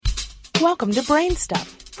Welcome to Brain Stuff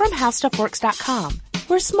from HowStuffWorks.com,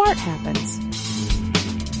 where smart happens.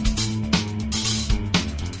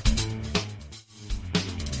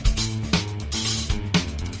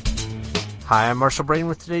 Hi, I'm Marshall Brain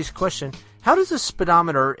with today's question. How does a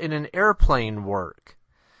speedometer in an airplane work?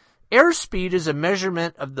 Airspeed is a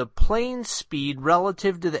measurement of the plane's speed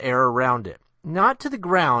relative to the air around it. Not to the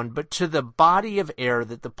ground, but to the body of air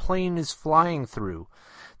that the plane is flying through.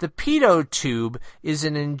 The pitot tube is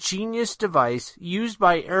an ingenious device used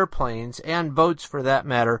by airplanes, and boats for that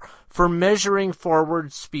matter, for measuring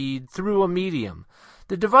forward speed through a medium.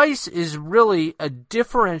 The device is really a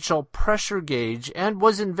differential pressure gauge and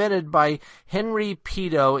was invented by Henry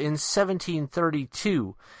Pitot in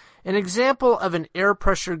 1732. An example of an air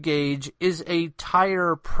pressure gauge is a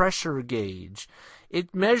tire pressure gauge.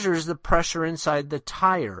 It measures the pressure inside the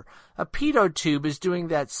tire. A pitot tube is doing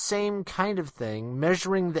that same kind of thing,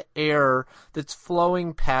 measuring the air that's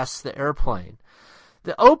flowing past the airplane.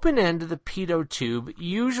 The open end of the pitot tube,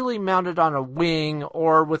 usually mounted on a wing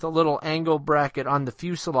or with a little angle bracket on the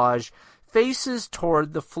fuselage, faces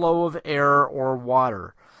toward the flow of air or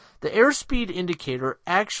water. The airspeed indicator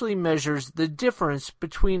actually measures the difference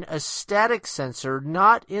between a static sensor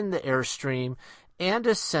not in the airstream and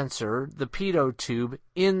a sensor, the pitot tube,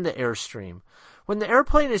 in the airstream. When the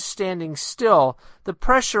airplane is standing still, the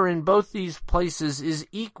pressure in both these places is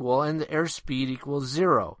equal and the airspeed equals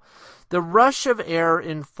 0. The rush of air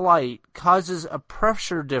in flight causes a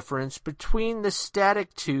pressure difference between the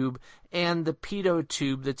static tube and the pitot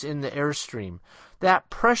tube that's in the airstream.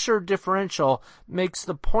 That pressure differential makes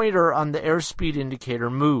the pointer on the airspeed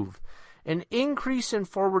indicator move. An increase in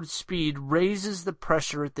forward speed raises the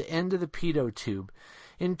pressure at the end of the pitot tube.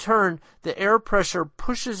 In turn, the air pressure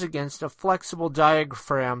pushes against a flexible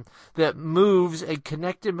diaphragm that moves a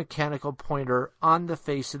connected mechanical pointer on the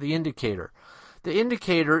face of the indicator. The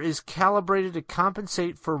indicator is calibrated to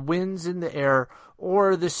compensate for winds in the air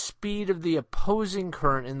or the speed of the opposing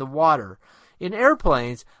current in the water. In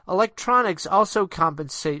airplanes, electronics also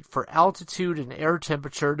compensate for altitude and air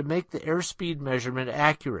temperature to make the airspeed measurement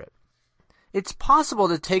accurate. It's possible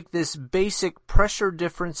to take this basic pressure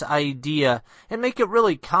difference idea and make it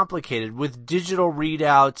really complicated with digital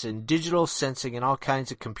readouts and digital sensing and all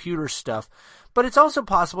kinds of computer stuff, but it's also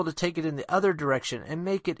possible to take it in the other direction and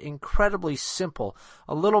make it incredibly simple,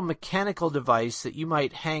 a little mechanical device that you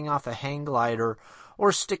might hang off a hang glider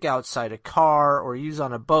or stick outside a car or use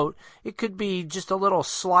on a boat. It could be just a little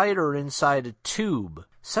slider inside a tube.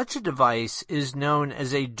 Such a device is known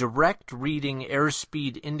as a direct reading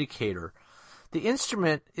airspeed indicator. The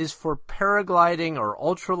instrument is for paragliding or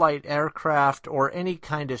ultralight aircraft or any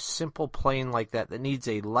kind of simple plane like that needs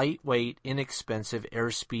a lightweight, inexpensive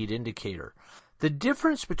airspeed indicator. The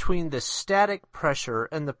difference between the static pressure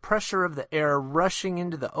and the pressure of the air rushing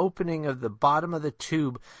into the opening of the bottom of the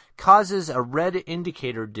tube causes a red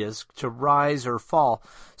indicator disc to rise or fall,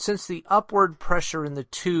 since the upward pressure in the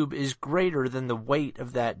tube is greater than the weight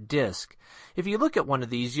of that disc. If you look at one of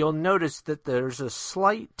these, you'll notice that there's a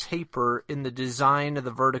slight taper in the design of the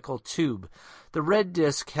vertical tube. The red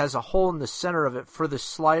disc has a hole in the center of it for the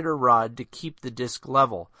slider rod to keep the disc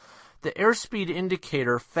level. The airspeed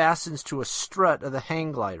indicator fastens to a strut of the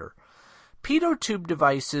hang glider. Pitot tube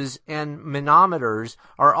devices and manometers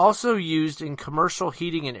are also used in commercial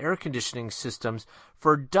heating and air conditioning systems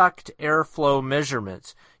for duct airflow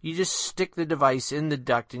measurements. You just stick the device in the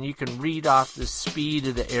duct and you can read off the speed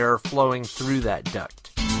of the air flowing through that duct.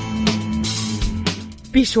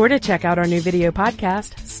 Be sure to check out our new video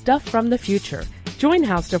podcast, Stuff from the Future. Join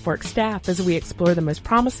How Stuff Works staff as we explore the most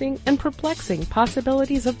promising and perplexing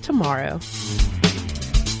possibilities of tomorrow.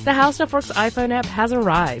 The How Stuff Works iPhone app has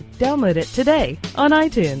arrived. Download it today on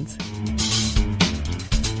iTunes.